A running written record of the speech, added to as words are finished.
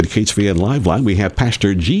KCVN Live Line, we have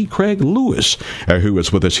Pastor G. Craig Lewis, who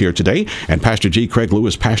is with us here today. And Pastor G. Craig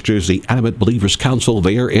Lewis pastors the Adamant Believers Council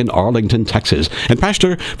there in Arlington, Texas. And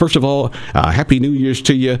Pastor, first of all, Happy New Year's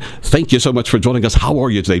to you. Thank you so much for joining us. How are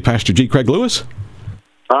you today, Pastor G. Craig Lewis?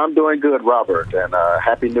 I'm doing good, Robert, and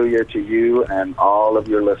Happy New Year to you and all of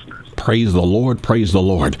your listeners. Praise the Lord, praise the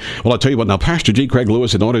Lord. Well, I'll tell you what, now, Pastor G. Craig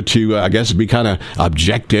Lewis, in order to, be kind of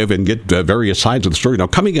objective and get various sides of the story, now,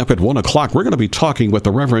 coming up at 1 o'clock, we're going to be talking with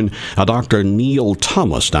the Reverend Dr. Neil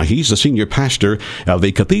Thomas. Now, he's the senior pastor of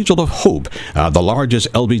the Cathedral of Hope, the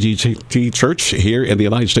largest LGBT church here in the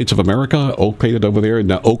United States of America, located over there in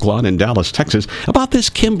Oaklawn in Dallas, Texas, about this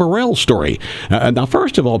Kim Burrell story. Now,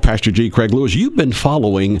 first of all, Pastor G. Craig Lewis, you've been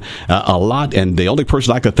following a lot, and the only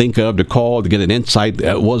person I could think of to call to get an insight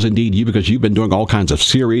was indeed you, because you've been doing all kinds of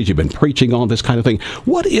series, you've been preaching on this kind of thing.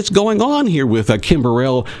 What is going on here with Kim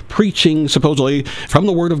Burrell preaching supposedly from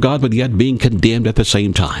the Word of God, but yet being condemned at the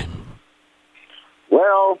same time?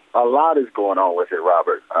 Well, a lot is going on with it,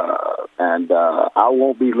 Robert, and I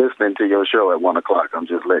won't be listening to your show at 1 o'clock. I'm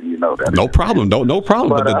just letting you know that. No problem, no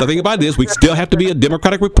problem. But the thing about it is, we still have to be a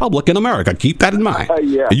democratic republic in America. Keep that in mind.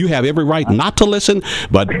 Yeah. You have every right not to listen,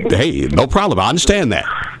 but hey, no problem. I understand that.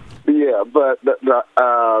 Yeah, but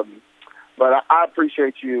I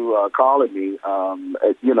appreciate you calling me.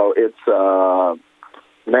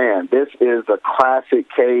 This is a classic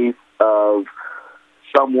case of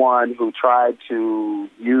someone who tried to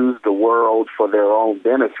use the world for their own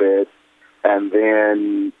benefit and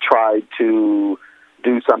then tried to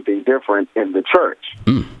do something different in the church.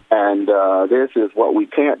 And this is what we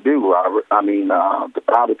can't do, Robert. I mean, the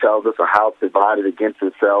Bible tells us a house divided against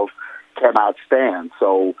itself cannot stand.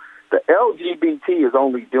 So the LGBT is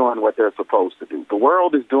only doing what they're supposed to do. The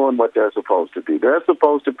world is doing what they're supposed to do. They're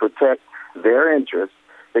supposed to protect their interests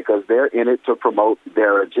because they're in it to promote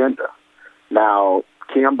their agenda. Now,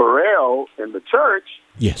 Kim Burrell in the church,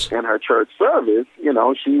 yes, in her church service,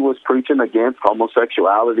 she was preaching against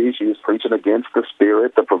homosexuality. She was preaching against the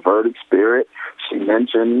spirit, the perverted spirit. She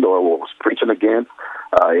mentioned or was preaching against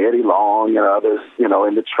Eddie Long and others,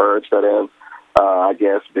 in the church that have,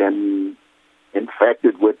 been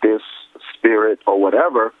infected with this spirit or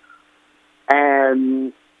whatever.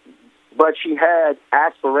 But she had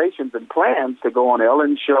aspirations and plans to go on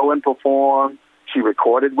Ellen's show and perform. She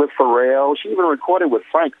recorded with Pharrell. She even recorded with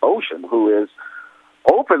Frank Ocean, who is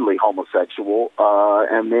openly homosexual.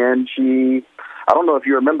 And then I don't know if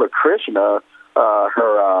you remember Krishna,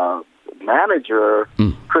 her manager,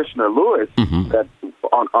 Krishna Lewis, that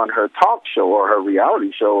on her talk show or her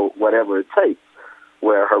reality show, Whatever It Takes,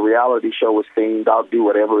 where her reality show was themed, I'll do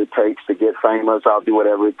whatever it takes to get famous. I'll do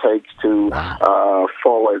whatever it takes to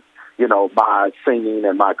forward, my singing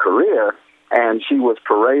and my career. And she was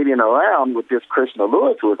parading around with this Krishna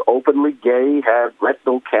Lewis, who was openly gay, had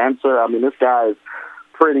rectal cancer. I mean, this guy is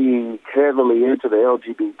pretty heavily into the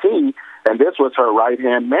LGBT, and this was her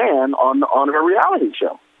right-hand man on her reality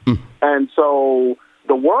show. And so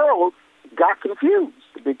the world got confused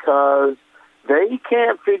because they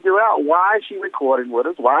can't figure out why is she recording with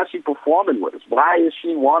us, why is she performing with us, why is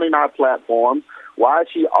she wanting our platforms, why is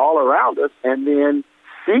she all around us, and then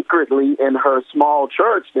secretly in her small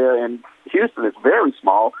church there in Houston, it's very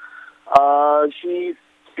small, she's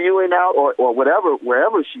spewing out, or whatever,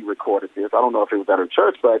 wherever she recorded this, I don't know if it was at her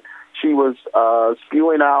church, but she was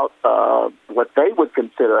spewing out what they would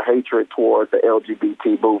consider hatred towards the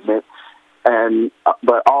LGBT movement,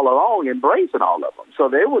 but all along embracing all of them. So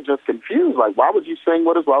they were just confused, like, why would you sing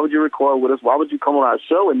with us, why would you record with us, why would you come on our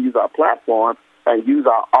show and use our platform and use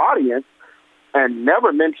our audience and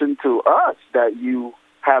never mention to us that you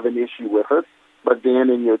have an issue with us, but then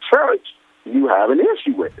in your church, you have an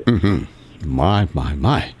issue with it. My.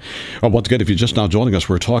 Well, once again, if you're just now joining us,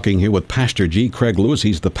 we're talking here with Pastor G. Craig Lewis.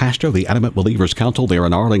 He's the pastor of the Adamant Believers Council there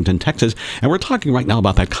in Arlington, Texas. And we're talking right now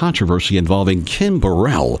about that controversy involving Kim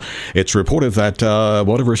Burrell. It's reported that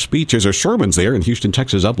one of her speeches or sermons there in Houston,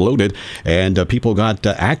 Texas, uploaded, and people got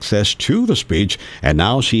access to the speech. And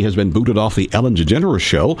now she has been booted off the Ellen DeGeneres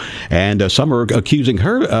show. And some are accusing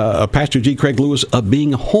her, Pastor G. Craig Lewis, of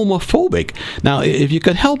being homophobic. Now, if you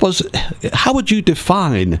could help us, how would you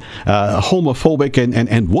define homophobic,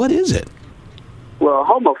 and what is it? Well,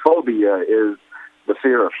 homophobia is the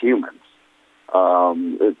fear of humans.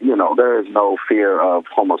 There is no fear of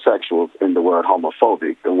homosexuals in the word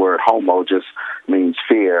homophobic. The word homo just means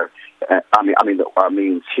fear.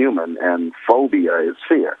 Means human, and phobia is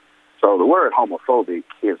fear. So the word homophobic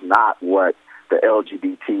is not what the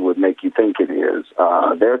LGBT would make you think it is.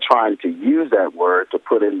 They're trying to use that word to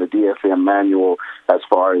put in the DSM manual as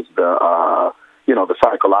far as the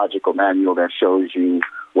psychological manual that shows you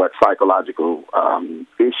what psychological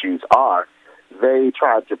issues are, they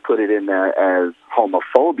tried to put it in there as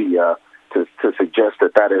homophobia to suggest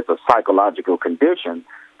that is a psychological condition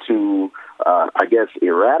to, I guess,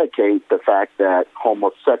 eradicate the fact that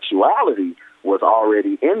homosexuality was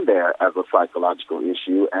already in there as a psychological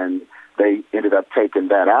issue, and they ended up taking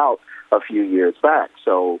that out a few years back.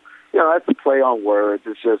 So, that's a play on words.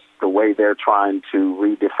 It's just the way they're trying to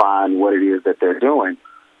redefine what it is that they're doing.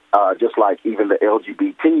 Just like even the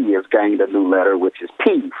LGBT has gained a new letter, which is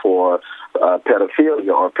P for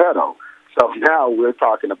pedophilia or pedo. So now we're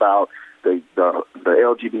talking about the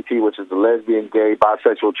LGBT, which is the lesbian, gay,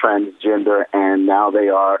 bisexual, transgender, and now they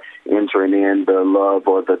are entering in the love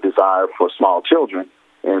or the desire for small children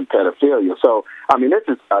and pedophilia. So, this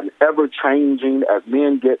is an ever-changing, as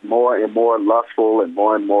men get more and more lustful and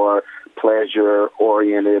more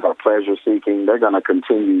pleasure-oriented or pleasure-seeking, they're going to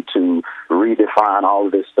continue to redefine all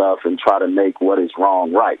of this stuff and try to make what is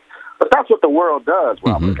wrong right. But that's what the world does,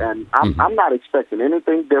 Robert, and I'm not expecting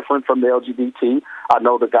anything different from the LGBT. I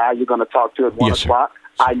know the guy you're going to talk to at 1 o'clock.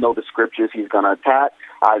 I know the scriptures he's going to attack.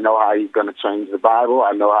 I know how he's going to change the Bible.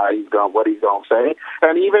 I know what he's going to say.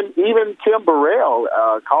 And even Kim Burrell,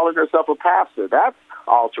 calling herself a pastor, that's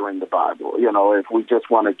altering the Bible. If we just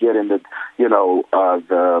want to get into,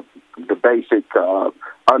 the basic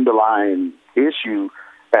underlying issue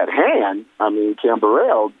at hand, Kim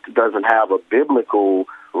Burrell doesn't have a biblical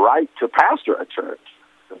right to pastor a church.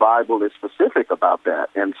 The Bible is specific about that.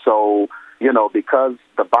 And so, because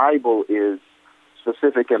the Bible is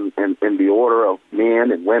specific in the order of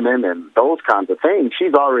men and women and those kinds of things,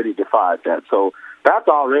 she's already defied that. So that's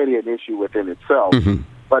already an issue within itself.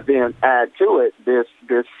 But then add to it this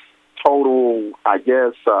total, I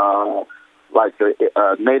guess, like the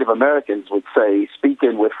Native Americans would say,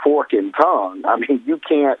 speaking with fork and tongue. You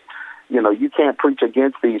can't preach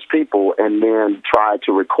against these people and then try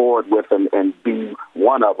to record with them and be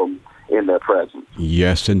one of them in their presence.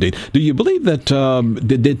 Yes, indeed. Do you believe that,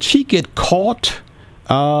 did she get caught?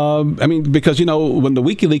 Because, when the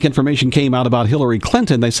WikiLeaks information came out about Hillary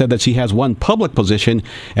Clinton, they said that she has one public position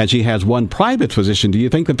and she has one private position. Do you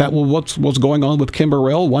think that was what's going on with Kim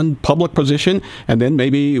Burrell, one public position and then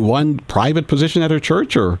maybe one private position at her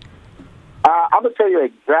church? Or I'm going to tell you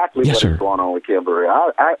exactly Yes, what is going on with Kim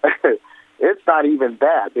Burrell. It's not even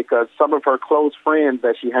that, because some of her close friends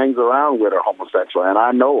that she hangs around with are homosexual, and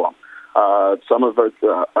I know them. Some of her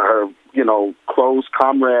close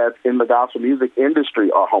comrades in the gospel music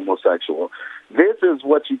industry are homosexual. This is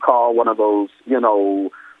what you call one of those,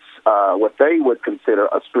 what they would consider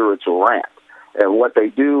a spiritual rant. And what they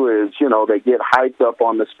do is, they get hyped up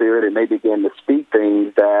on the spirit and they begin to speak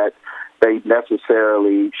things that they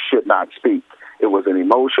necessarily should not speak. It was an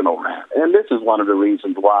emotional rant. And this is one of the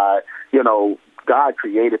reasons why, God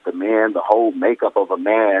created the man. The whole makeup of a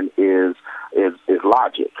man is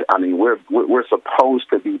logic. We're supposed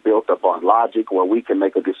to be built upon logic, where we can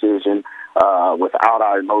make a decision without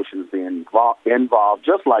our emotions being involved,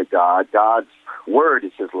 just like God. God's word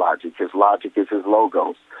is his logic. His logic is his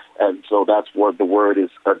logos. And so that's what the word is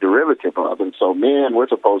a derivative of. And so men, we're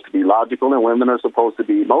supposed to be logical, and women are supposed to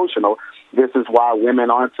be emotional. This is why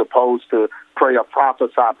women aren't supposed to pray or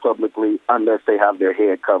prophesy publicly unless they have their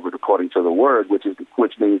head covered according to the word, which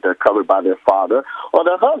means they're covered by their father or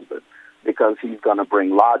their husband, because he's going to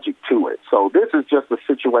bring logic to it. So this is just a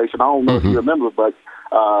situation. I don't know if you remember, but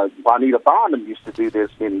Juanita Bynum used to do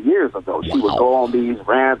this many years ago. She would go on these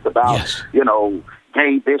rants about,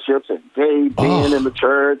 gay bishops and gay men in the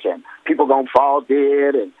church, and people going to fall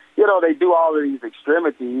dead, and they do all of these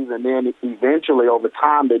extremities, and then eventually over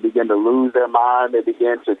time they begin to lose their mind. They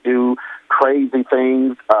begin to do crazy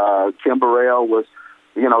things. Kim Burrell was,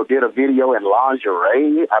 did a video in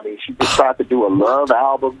lingerie. She just tried to do a love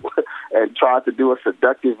album and tried to do a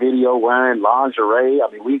seductive video wearing lingerie.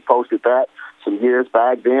 We posted that some years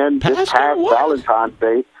back then. This past Valentine's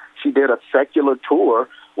Day, she did a secular tour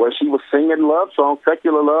where she was singing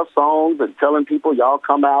secular love songs, and telling people, y'all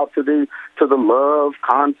come out to the love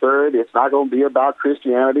concert. It's not going to be about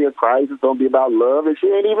Christianity or Christ. It's going to be about love, and she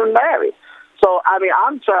ain't even married. So,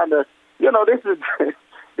 I'm trying to,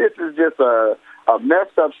 this is just a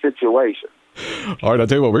messed up situation. All right, I'll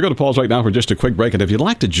tell you what, we're going to pause right now for just a quick break. And if you'd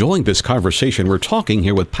like to join this conversation, we're talking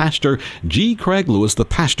here with Pastor G. Craig Lewis, the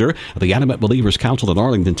pastor of the Animate Believers Council in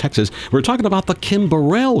Arlington, Texas. We're talking about the Kim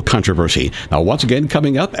Burrell controversy. Now, once again,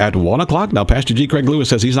 coming up at 1 o'clock. Now, Pastor G. Craig Lewis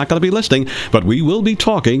says he's not going to be listening, but we will be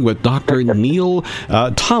talking with Dr. Neil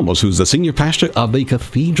Thomas, who's the senior pastor of the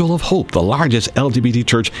Cathedral of Hope, the largest LGBT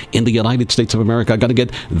church in the United States of America. Going to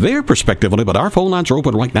get their perspective on it, but our phone lines are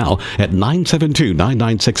open right now at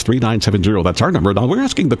 972-996-3970. 888-900-3330. That's our number. Now, we're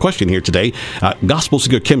asking the question here today. Gospel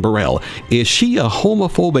singer Kim Burrell, is she a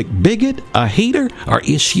homophobic bigot, a hater, or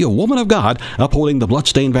is she a woman of God upholding the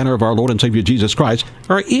bloodstained banner of our Lord and Savior Jesus Christ,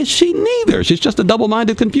 or is she neither? She's just a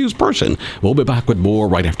double-minded, confused person. We'll be back with more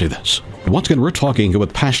right after this. Once again, we're talking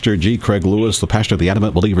with Pastor G. Craig Lewis, the pastor of the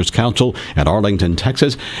Adamant Believers Council at Arlington,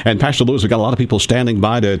 Texas. And Pastor Lewis, we've got a lot of people standing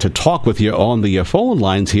by to talk with you on the phone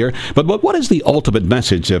lines here. But what is the ultimate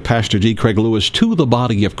message, Pastor G. Craig Lewis, to the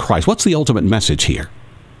body of Christ? What's the ultimate message here?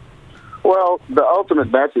 Well, the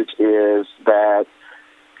ultimate message is that,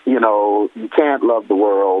 you can't love the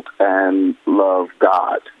world and love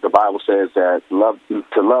God. The Bible says that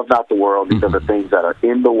to love not the world, these are the things that are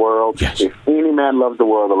in the world. Yes. If any man loves the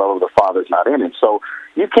world, the love of the Father is not in him. So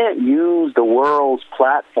you can't use the world's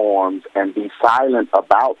platforms and be silent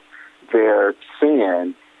about their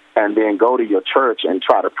sin and then go to your church and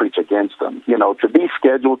try to preach against them. To be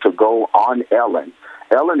scheduled to go on Ellen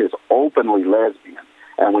is openly lesbian.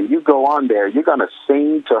 And when you go on there, you're going to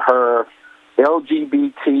sing to her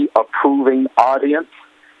LGBT approving audience,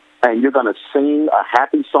 and you're going to sing a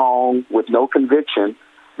happy song with no conviction,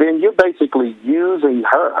 then you're basically using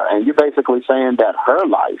her, and you're basically saying that her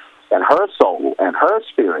life and her soul and her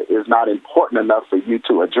spirit is not important enough for you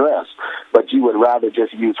to address, but you would rather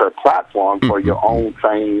just use her platform for your own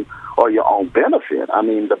fame or your own benefit. I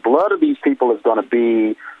mean, the blood of these people is going to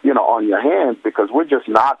be, on your hands, because we're just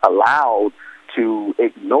not allowed to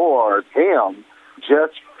ignore them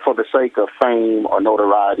just for the sake of fame or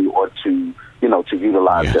notoriety or to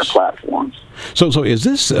utilize their platforms. So is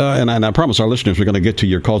this, and I promise our listeners we're going to get to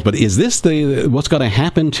your calls, but is this what's going to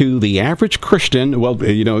happen to the average Christian? Well,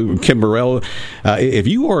 Kim Burrell, if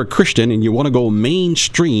you are a Christian and you want to go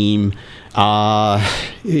mainstream,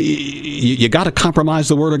 you got to compromise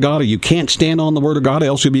the Word of God, or you can't stand on the Word of God,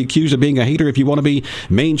 else you'll be accused of being a hater if you want to be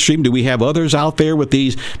mainstream. Do we have others out there with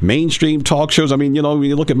these mainstream talk shows? I mean, when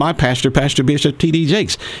you look at my Pastor Bishop T.D.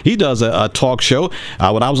 Jakes, he does a talk show.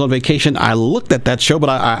 When I was on vacation, I looked at that show, but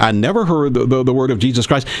I never heard the Word of Jesus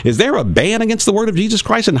Christ. Is there a ban against the Word of Jesus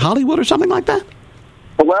Christ in Hollywood or something like that?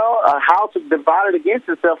 Well, a house divided against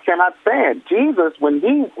itself cannot stand. Jesus, when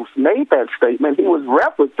he made that statement, he was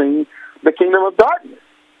referencing the kingdom of darkness.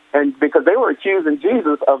 And because they were accusing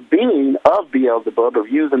Jesus of being of Beelzebub, of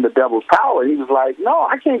using the devil's power, he was like, no,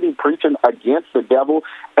 I can't be preaching against the devil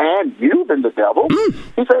and using the devil.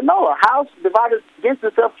 He said, no, a house divided against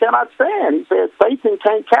itself cannot stand. He said, Satan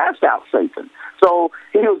can't cast out Satan. So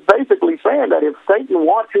he was basically saying that if Satan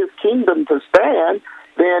wants his kingdom to stand,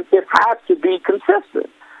 then it has to be consistent.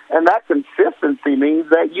 And that consistency means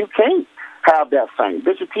that you can't have that fame.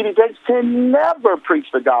 Bishop T.D. Jakes can never preach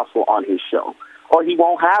the gospel on his show, or he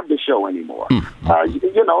won't have the show anymore. And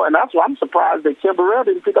that's why I'm surprised that Kim Burrell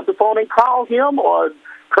didn't pick up the phone and call him, or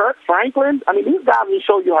Kirk Franklin. I mean, these guys will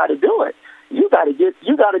show you how to do it. You got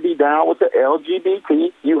to be down with the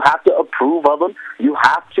LGBT. You have to approve of them. You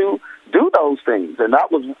have to do those things. And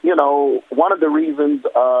that was, one of the reasons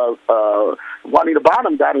Juanita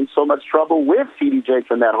Bottom got in so much trouble with T.D. Jakes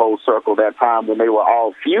and that whole circle that time when they were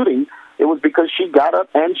all feuding. It was because she got up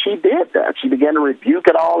and she did that. She began to rebuke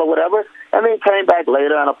it all or whatever, and then came back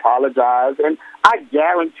later and apologized. And I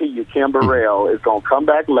guarantee you Kim Burrell is going to come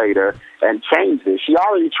back later and change this. She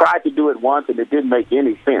already tried to do it once, and it didn't make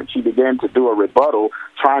any sense. She began to do a rebuttal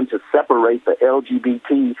trying to separate the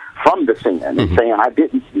LGBT from the sin and saying,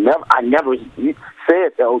 I never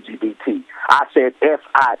said LGBT. I said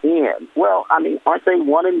S-I-N. Well, I mean, aren't they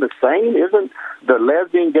one and the same? Isn't the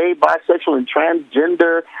lesbian, gay, bisexual, and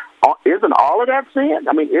transgender, isn't all of that sin?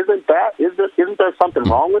 I mean, isn't there something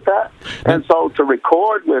wrong with that? And so to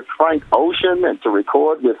record with Frank Ocean and to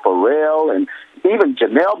record with Pharrell and even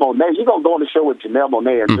Janelle Monáe, you're going to go on the show with Janelle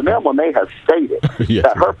Monáe, and Janelle Monáe has stated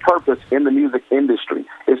that her purpose in the music industry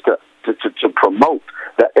is to promote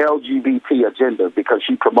the LGBT agenda, because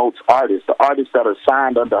she promotes artists. The artists that are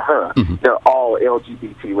signed under her, they're all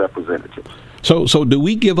LGBT representatives. So do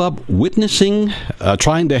we give up witnessing,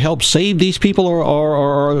 trying to help save these people,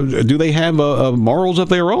 or do they have morals of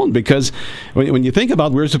their own? Because when you think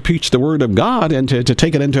about where to preach the word of God and to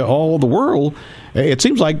take it into all the world, it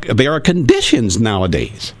seems like there are conditions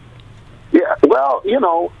nowadays. Yeah, well,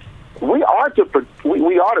 we are to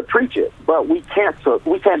preach it, but we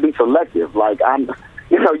can't be selective. Like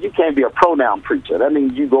you can't be a pronoun preacher. That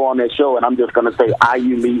means you go on that show and I'm just going to say I,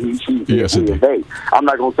 you, me, he, she, he, and they. I'm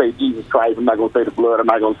not going to say Jesus Christ. I'm not going to say the blood. I'm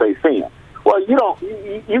not going to say sin. Well,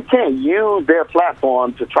 you can't use their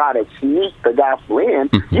platform to try to sneak the gospel in.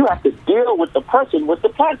 Mm-hmm. You have to deal with the person with the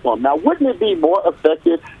platform. Now, wouldn't it be more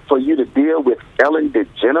effective for you to deal with Ellen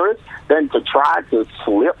DeGeneres than to try to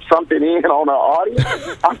slip something in on her audience?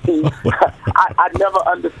 I mean, I never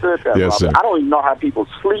understood that, Yes, Robert. sir. I don't even know how people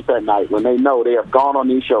sleep at night when they know they have gone on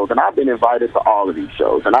these shows. And I've been invited to all of these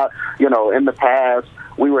shows. And in the past,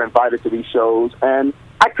 we were invited to these shows, and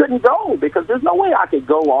I couldn't go because there's no way I could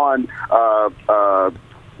go on, go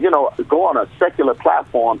on a secular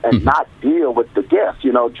platform and not deal with the guests.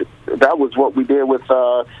 That was what we did with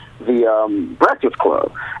the Breakfast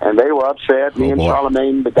Club, and they were upset. Me and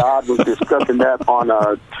Charlemagne the God was discussing that on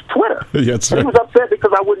Twitter. Yes, sir. And he was upset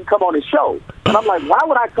because I wouldn't come on his show, and I'm like, why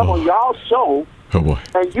would I come on y'all's show? Oh, boy.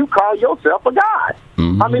 And you call yourself a god.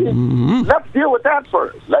 I mean, let's deal with that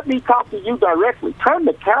first. Let me talk to you directly. Turn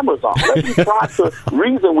the cameras off. Let me try to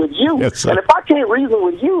reason with you. Yes, sir. And if I can't reason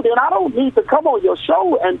with you, then I don't need to come on your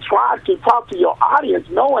show and try to talk to your audience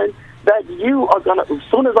knowing that you are going to, as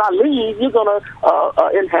soon as I leave, you're going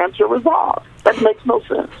to enhance your resolve. That makes no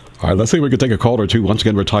sense. All right, let's see if we can take a call or two. Once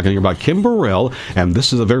again, we're talking about Kim Burrell, and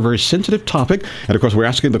this is a very, very sensitive topic. And, of course, we're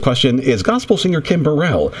asking the question, is gospel singer Kim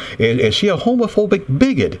Burrell, is she a homophobic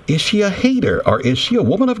bigot? Is she a hater? Or is she a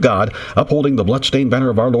woman of God upholding the bloodstained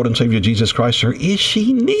banner of our Lord and Savior Jesus Christ? Or is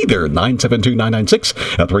she neither?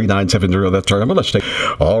 972-996-3970. That's our number. Let's take.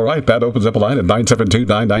 All right, that opens up a line at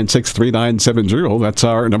 972-996-3970. That's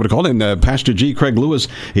our number to call in. Pastor G. Craig Lewis,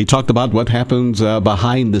 he talked about what happens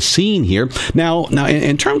behind the scene here. Now,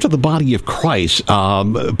 in terms of the body of Christ,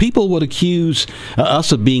 people would accuse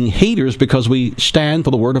us of being haters because we stand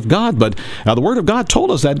for the Word of God. But the Word of God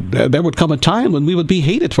told us that there would come a time when we would be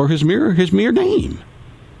hated for His mere name.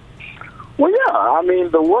 Well, yeah. I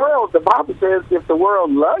mean, the Bible says if the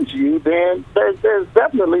world loves you, then there's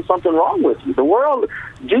definitely something wrong with you.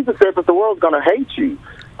 Jesus said that the world's going to hate you.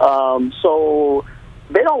 So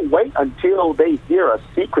they don't wait until they hear a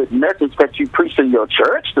secret message that you preach in your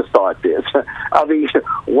church to start this. I mean,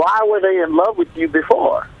 why were they in love with you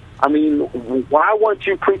before? I mean, why weren't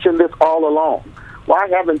you preaching this all along? Why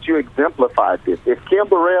haven't you exemplified this? If Kim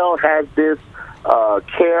Burrell has this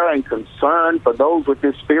care and concern for those with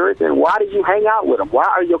this spirit, then why do you hang out with them? Why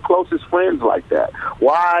are your closest friends like that?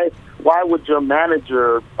 Why would your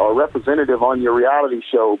manager or representative on your reality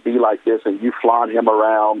show be like this and you flaunt him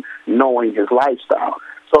around knowing his lifestyle?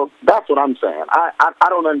 So that's what I'm saying. I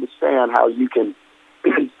don't understand how you can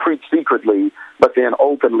preach secretly, but then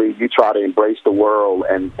openly you try to embrace the world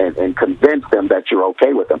and convince them that you're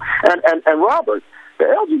okay with them. And Robert, the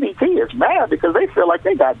LGBT is mad because they feel like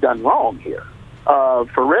they got done wrong here.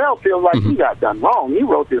 Pharrell feels like he got done wrong. He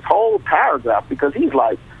wrote this whole paragraph because he's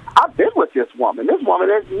like, I've been with this woman. This woman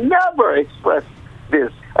has never expressed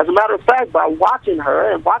this. As a matter of fact, by watching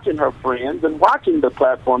her and watching her friends and watching the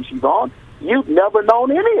platform she's on, you've never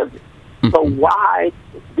known any of it. So why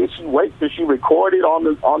did she wait till she recorded on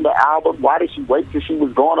the album? Why did she wait till she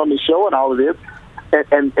was going on the show and all of this?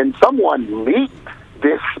 And someone leaked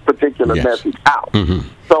this particular message out.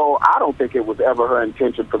 So I don't think it was ever her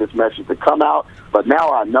intention for this message to come out. But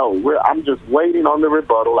now I know. I'm just waiting on the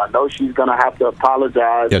rebuttal. I know she's going to have to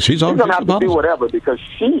apologize. Yeah, she's going to have to do whatever because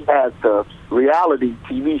she has the reality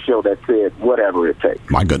TV show that said whatever it takes.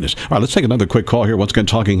 My goodness. All right, let's take another quick call here. Once again,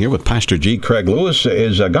 talking here with Pastor G. Craig Lewis.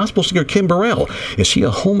 Is gospel singer Kim Burrell, is she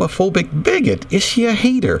a homophobic bigot? Is she a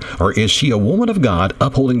hater? Or is she a woman of God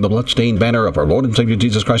upholding the bloodstained banner of our Lord and Savior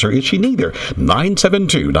Jesus Christ? Or is she neither?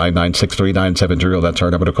 972-996-3970. That's our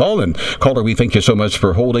number to call. And caller, we thank you so much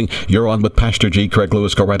for holding. You're on with Pastor G. Craig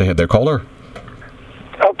Lewis. Go right ahead there, caller.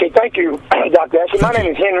 Okay, thank you, Dr. Ashley. My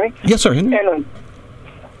name is Henry. Yes, sir, Henry. And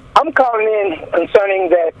I'm calling in concerning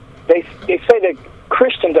that they say that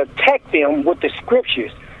Christians attack them with the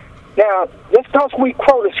scriptures. Now, just because we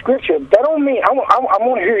quote a scripture, that don't mean I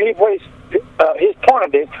want to hear his point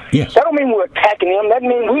of this. Yes. That don't mean we're attacking them. That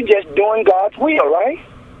means we're just doing God's will, right?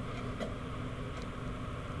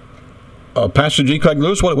 Pastor G. Craig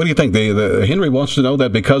Lewis, what do you think? The Henry wants to know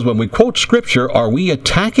that because when we quote Scripture, are we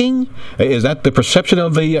attacking? Is that the perception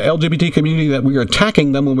of the LGBT community that we are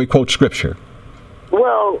attacking them when we quote Scripture?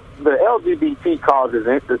 Well, the LGBT calls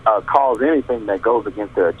anything that goes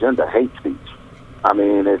against their agenda hate speech. I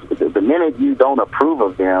mean, the minute you don't approve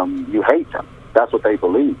of them, you hate them. That's what they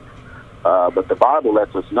believe. But the Bible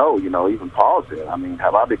lets us know, even Paul said, I mean,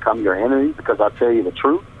 have I become your enemy because I tell you the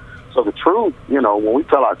truth? So the truth, when we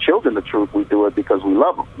tell our children the truth, we do it because we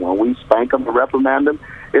love them. When we spank them and reprimand them,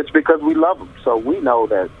 it's because we love them. So we know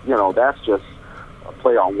that, that's just a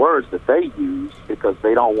play on words that they use because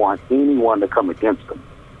they don't want anyone to come against them.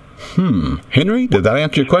 Henry, did that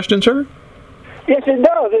answer your question, sir? Yes, it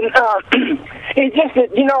does. And it's just that,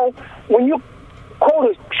 when you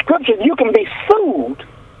quote a scripture, you can be sued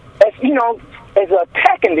as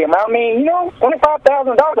attacking them. I mean,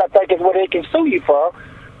 $25,000, I think, is what they can sue you for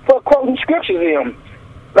quoting scriptures to them.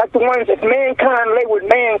 Like the ones that mankind lay with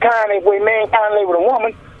mankind, and where mankind lay with a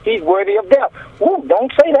woman, he's worthy of death. Ooh,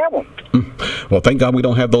 don't say that one. Well, thank God we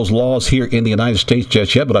don't have those laws here in the United States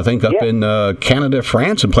just yet, but I think up in Canada,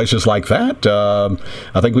 France, and places like that,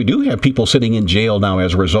 I think we do have people sitting in jail now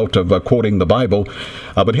as a result of quoting the Bible.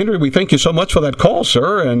 But Henry, we thank you so much for that call,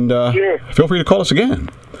 sir, and feel free to call us again.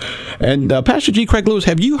 And Pastor G. Craig Lewis,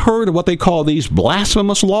 have you heard of what they call these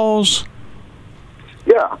blasphemous laws?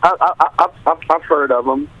 Yeah, I've heard of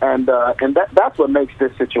them, and that's what makes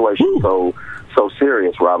this situation so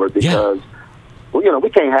serious, Robert, because we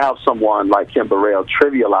can't have someone like Kim Burrell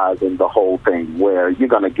trivializing the whole thing, where you're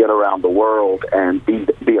going to get around the world and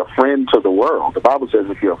be a friend to the world. The Bible says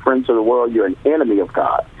if you're a friend to the world, you're an enemy of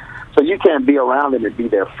God. So you can't be around them and be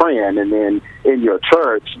their friend, and then in your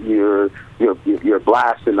church you're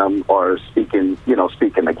blasting them or speaking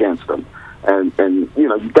against them. And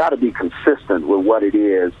you got to be consistent with what it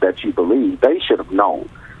is that you believe. They should have known.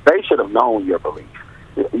 They should have known your belief.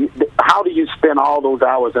 How do you spend all those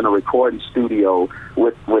hours in a recording studio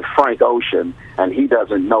with Frank Ocean and he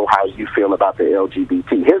doesn't know how you feel about the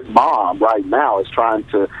LGBT? His mom right now is trying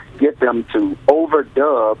to get them to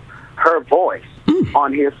overdub her voice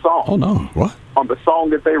on his song. Oh, no. What? On the song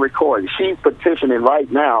that they recorded. She's petitioning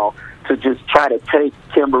right now to just try to take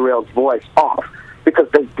Kim Burrell's voice off because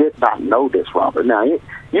they did not know this, Robert. Now,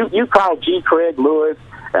 you call G. Craig Lewis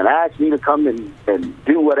and ask me to come and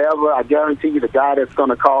do whatever. I guarantee you the guy that's going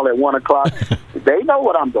to call at 1 o'clock, they know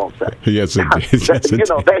what I'm going to say. Yes, indeed. Yes,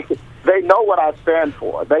 indeed. They know what I stand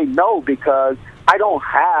for. They know because I don't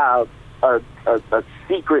have a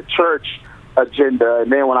secret church agenda,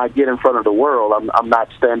 and then when I get in front of the world, I'm not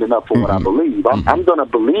standing up for what I believe. I'm going to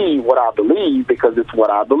believe what I believe because it's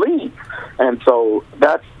what I believe. And so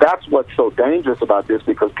that's what's so dangerous about this,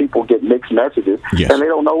 because people get mixed messages and they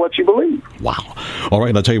don't know what you believe. Wow. All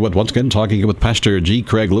right, I'll tell you what, once again, talking with Pastor G.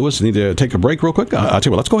 Craig Lewis. I need to take a break real quick. I'll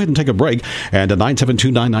tell you what, let's go ahead and take a break. And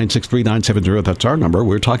 972-996-3970, that's our number.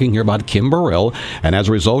 We're talking here about Kim Burrell, and as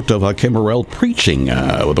a result of Kim Burrell preaching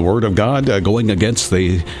the Word of God, going against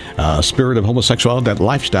the spirit of homosexuality, that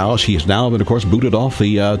lifestyle, she has now been, of course, booted off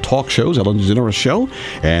the talk shows, Ellen DeGeneres show,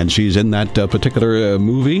 and she's in that particular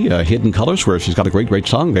movie, Hidden Colors, where she's got a great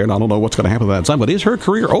song there, and I don't know what's going to happen to that song, but is her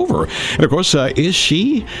career over? And, of course, is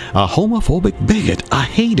she a homophobic bigot, a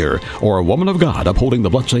hater, or a woman of God, upholding the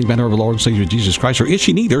bloodstained banner of the Lord and Savior Jesus Christ, or is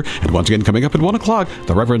she neither? And once again, coming up at 1 o'clock,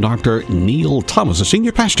 the Reverend Dr. Neil Thomas, the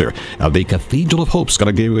senior pastor of the Cathedral of Hope, is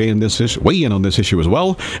going to weigh in on this issue as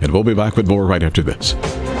well, and we'll be back with more right after this.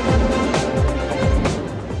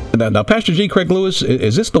 Now, Pastor G. Craig Lewis,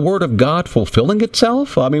 is this the Word of God fulfilling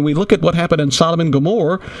itself? I mean, we look at what happened in Sodom and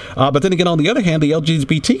Gomorrah, but then again, on the other hand, the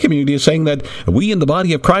LGBT community is saying that we in the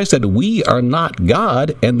body of Christ, that we are not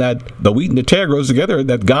God, and that the wheat and the tare grows together,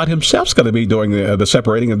 that God himself's going to be doing the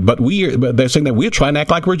separating, but they're saying that we're trying to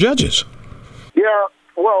act like we're judges. Yeah,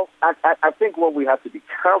 well, I think what we have to be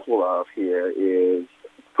careful of here is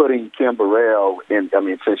putting Kim Burrell in,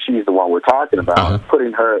 since she's the one we're talking about,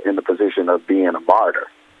 putting her in the position of being a martyr,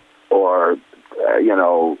 or,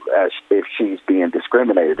 as if she's being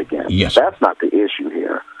discriminated against. Yes. That's not the issue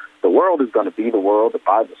here. The world is going to be the world. The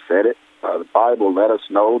Bible said it. The Bible let us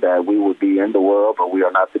know that we will be in the world, but we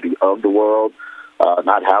are not to be of the world,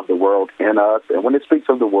 not have the world in us. And when it speaks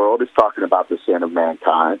of the world, it's talking about the sin of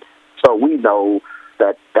mankind. So we know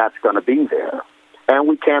that that's going to be there. And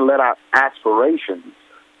we can't let our aspirations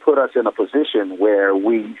put us in a position where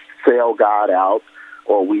we sell God out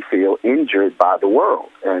or we feel injured by the world.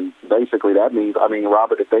 And basically that means,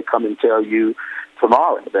 Robert, if they come and tell you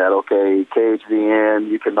tomorrow that, okay, KHVN,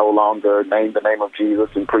 you can no longer name the name of Jesus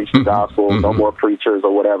and preach the gospel, no more preachers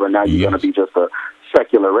or whatever, now you're going to be just a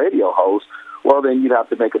secular radio host, well, then you'd have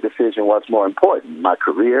to make a decision what's more important, my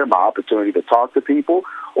career, my opportunity to talk to people,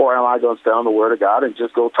 or am I going to stay on the Word of God and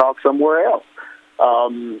just go talk somewhere else?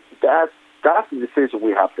 That's the decision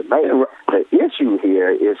we have to make. The issue here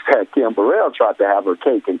is that Kim Burrell tried to have her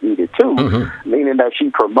cake and eat it too, meaning that she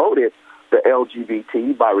promoted the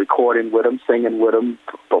LGBT by recording with them, singing with them,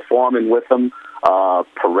 performing with them,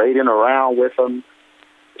 parading around with them,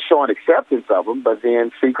 showing acceptance of them, but then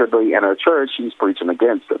secretly in her church she's preaching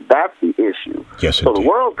against them. That's the issue. Yes, so the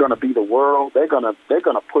world's going to be the world. They're going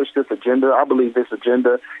to push this agenda. I believe this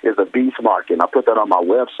agenda is a beast mark, and I put that on my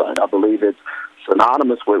website. I believe it's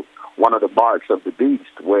synonymous with one of the marks of the beast,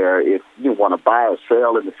 where if you want to buy or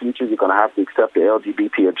sell in the future, you're going to have to accept the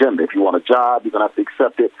LGBT agenda. If you want a job, you're going to have to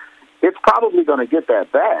accept it it's probably going to get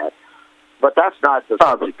that bad, but that's not the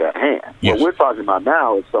subject at hand. Yes. What we're talking about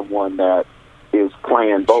now is someone that is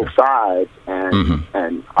playing both sides,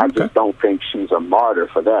 and I just don't think she's a martyr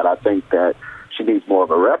for that. I think that she needs more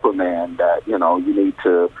of a reprimand, that, you need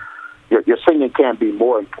to, your singing can't be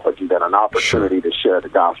more important than an opportunity to share the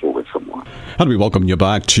gospel with someone. And we welcome you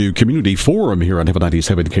back to Community Forum here on Heaven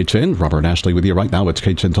 97 KHN. Robert Ashley with you right now. It's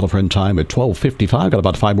KHN Telefriend time at 12:55. Got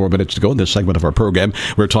about 5 more minutes to go in this segment of our program.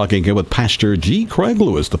 We're talking here with Pastor G. Craig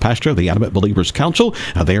Lewis, the pastor of the Adamant Believers Council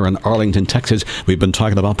there in Arlington, Texas. We've been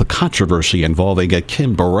talking about the controversy involving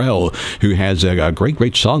Kim Burrell, who has a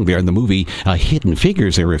great song there in the movie Hidden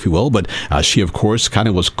Figures there, if you will. But she, of course, kind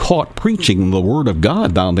of was caught preaching the Word of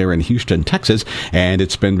God down there in Houston, Texas, and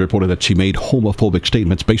it's been reported that she made homophobic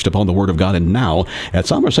statements based upon the Word of God, and now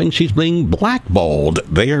some are saying she's being blackballed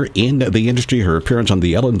there in the industry. Her appearance on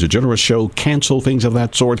the Ellen DeGeneres Show canceled, things of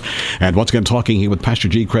that sort. And once again, talking here with Pastor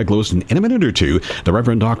G. Craig Lewis, and in a minute or two, the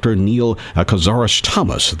Reverend Dr. Neil Cazares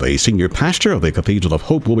Thomas, the senior pastor of the Cathedral of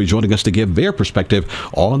Hope, will be joining us to give their perspective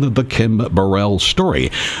on the Kim Burrell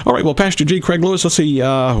story. All right, well, Pastor G. Craig Lewis, let's see,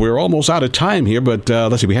 we're almost out of time here, but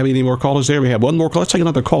let's see, we have any more callers there? We have one more call. Let's take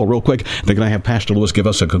another call real quick. They're going to have Pastor Lewis give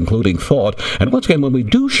us a concluding thought. And once again, when we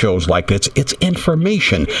do shows like this, it's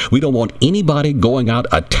information. We don't want anybody going out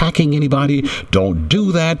attacking anybody. Don't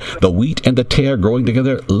do that. The wheat and the tare growing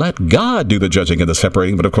together. Let God do the judging and the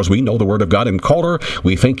separating. But of course, we know the Word of God. And caller,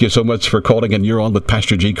 we thank you so much for calling, and you're on with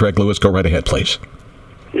Pastor G. Craig Lewis. Go right ahead, please.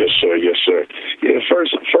 Yes, sir. Yes, sir. Yeah,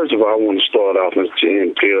 first of all, I want to start off and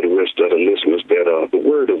tell the rest of the listeners that the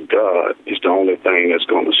Word of God is the only thing that's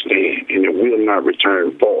going to stand, and it will not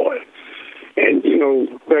return void. And,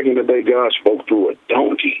 back in the day, God spoke through a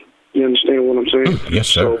donkey. You understand what I'm saying? Yes,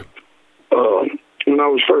 sir. So, when I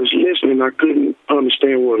was first listening, I couldn't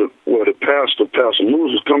understand where the Pastor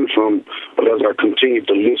Lewis was coming from. But as I continued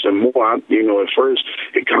to listen more, at first,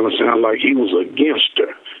 it kind of sounded like he was against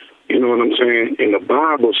her. You know what I'm saying? And the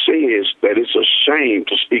Bible says that it's a shame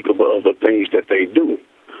to speak of other things that they do.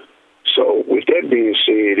 So with that being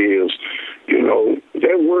said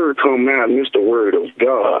that word come out, and it's the Word of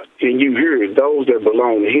God. And you hear it. Those that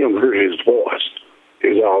belong to Him hear His voice,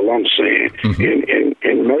 is all I'm saying.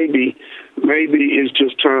 And maybe it's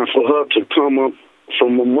just time for her to come up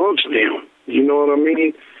from amongst them. You know what I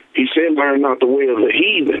mean? He said, learn not the way of the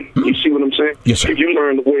heathen. You see what I'm saying? Yes, sir. If you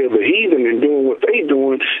learn the way of the heathen and doing what they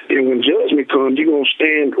doing, then when judgment comes, you're going to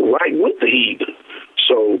stand right with the heathen.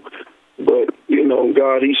 So, but,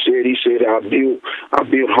 God, He said, I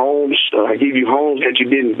build homes. I give you homes that you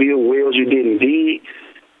didn't build, wells you didn't dig.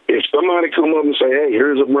 If somebody come up and say, hey,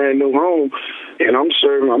 here's a brand new home, and I'm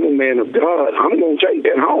a man of God, I'm going to take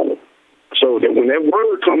that home. So that when that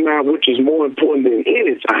word comes out, which is more important than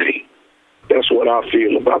anything, that's what I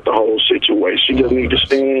feel about the whole situation. She just need to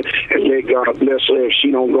stand and let God bless her. If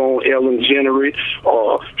she don't go on Ellen DeGeneres,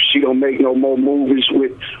 or she don't make no more movies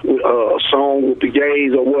with a song with the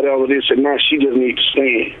gays or whatever this and that, she just need to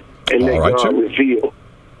stand and let God reveal.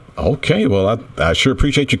 Okay, well, I sure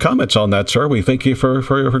appreciate your comments on that, sir. We thank you for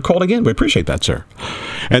calling in. We appreciate that, sir.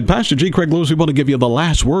 And Pastor G. Craig Lewis, we want to give you the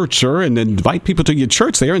last word, sir, and invite people to your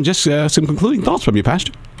church there, and just some concluding thoughts from you,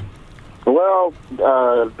 Pastor. Well,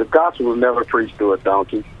 the gospel was never preached to a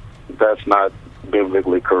donkey. That's not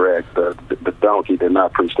biblically correct. The donkey did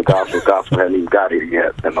not preach the gospel. The gospel hadn't even got here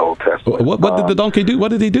yet in the Old Testament. What did the donkey do? What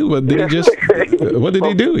did he do? What did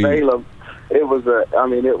he do? Balaam. It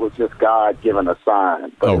was just God giving a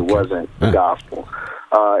sign, but it wasn't the gospel.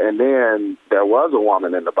 And then there was a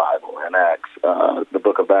woman in the Bible in Acts, the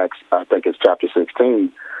book of Acts, I think it's chapter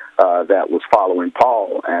 16, that was following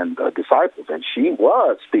Paul and the disciples, and she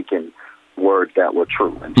was speaking words that were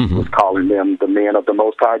true, and she was calling them the men of the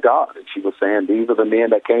Most High God, and she was saying, these are the men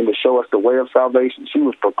that came to show us the way of salvation. She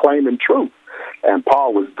was proclaiming truth, and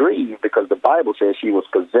Paul was grieved because the Bible says she was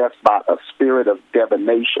possessed by a spirit of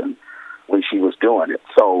divination when she was doing it.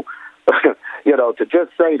 So, to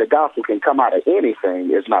just say the gospel can come out of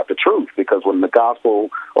anything is not the truth, because when the gospel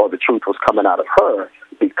or the truth was coming out of her,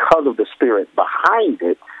 because of the spirit behind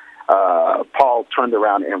it, Paul turned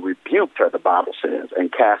around and rebuked her, the Bible says,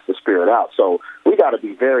 and cast the spirit out. So we got to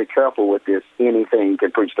be very careful with this. Anything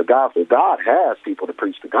can preach the gospel. God has people to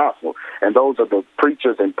preach the gospel, and those are the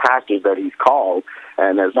preachers and pastors that He's called,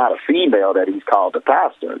 and there's not a female that He's called a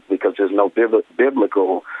pastor, because there's no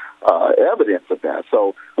biblical evidence of that.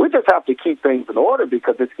 So we just have to keep things in order,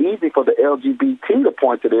 because it's easy for the LGBT to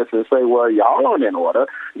point to this and say, well, y'all aren't in order.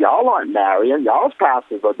 Y'all aren't marrying. Y'all's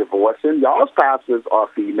pastors are divorcing. Y'all's pastors are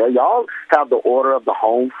female. Y'all have the order of the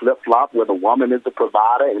home flip-flop, where the woman is the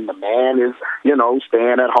provider and the man is,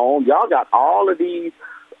 staying at home. Y'all got all of these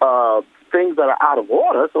things that are out of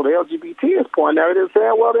order. So the LGBT is pointing at it and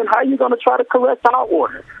saying, well, then how are you going to try to correct our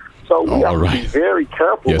order? So we have to be very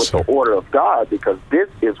careful with the order of God, because this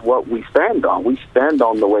is what we stand on. We stand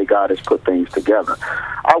on the way God has put things together.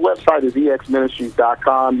 Our website is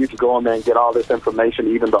exministries.com. You can go on there and get all this information,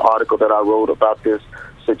 even the article that I wrote about this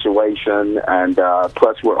situation. And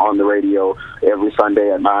plus, we're on the radio every Sunday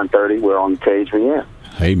at 9:30. We're on KHVN.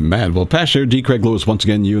 Amen. Well, Pastor D. Craig Lewis, once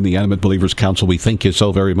again, you and the Animate Believers Council, we thank you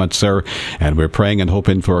so very much, sir. And we're praying and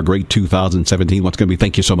hoping for a great 2017. Once again, we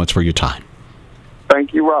thank you so much for your time.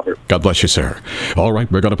 Thank you, Robert. God bless you, sir. All right,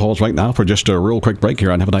 we're going to pause right now for just a real quick break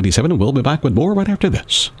here on Heaven 97, and we'll be back with more right after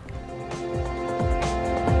this.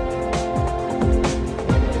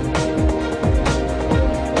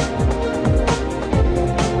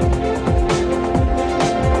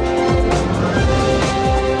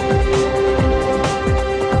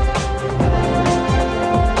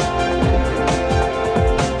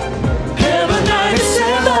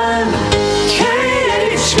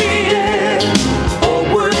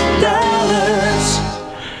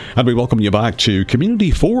 And we welcome you back to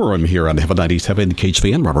Community Forum here on Heaven 97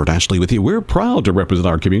 KHVN. Robert Ashley with you. We're proud to represent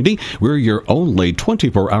our community. We're your only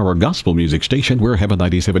 24-hour gospel music station. We're Heaven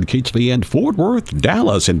 97 KHVN Fort Worth,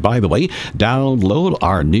 Dallas. And by the way, download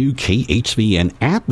our new KHVN app